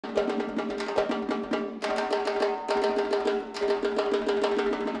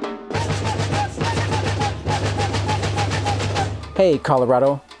Hey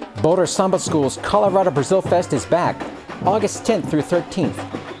Colorado! Boulder Samba School's Colorado Brazilfest is back, August 10th through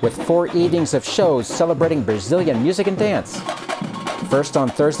 13th, with 4 evenings of shows celebrating Brazilian music and dance. First on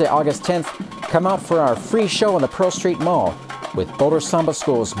Thursday, August 10th, come out for our free show in the Pearl Street Mall with Boulder Samba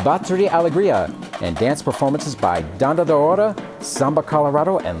School's Bateria Alegria and dance performances by Danda da Hora, Samba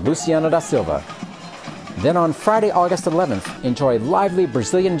Colorado, and Luciana da Silva. Then on Friday, August 11th, enjoy lively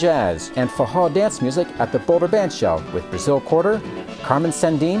Brazilian jazz and forró dance music at the Boulder Band Shell with Brazil Quarter, Carmen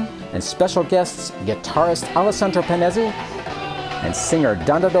Sandin, and special guests guitarist Alessandro Panezzi and singer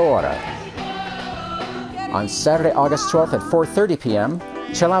Danda da Hora. On Saturday, August 12th at 4:30 p.m.,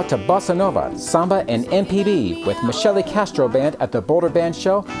 chill out to Bossa Nova, Samba, and MPB with Michele Castro Band at the Boulder Band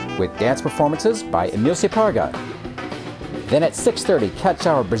Show with dance performances by Emil Parga. Then at 6:30, catch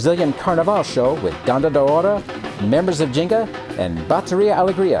our Brazilian Carnival show with Danda da Hora, members of Ginga, and Bateria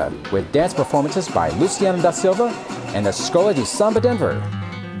Alegria with dance performances by Luciana da Silva and the Escola de Samba Denver.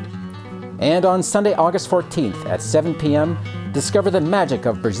 And on Sunday, August 14th at 7 p.m., discover the magic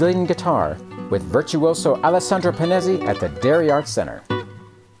of Brazilian guitar with virtuoso Alessandro Panezzi at the Dairy Arts Center.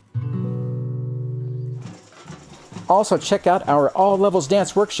 Also check out our all-levels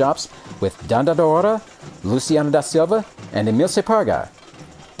dance workshops with Danda da Hora, Luciana da Silva, and Emil Parga.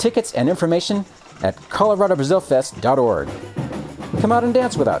 Tickets and information at coloradobrazilfest.org. Come out and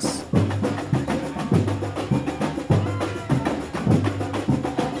dance with us.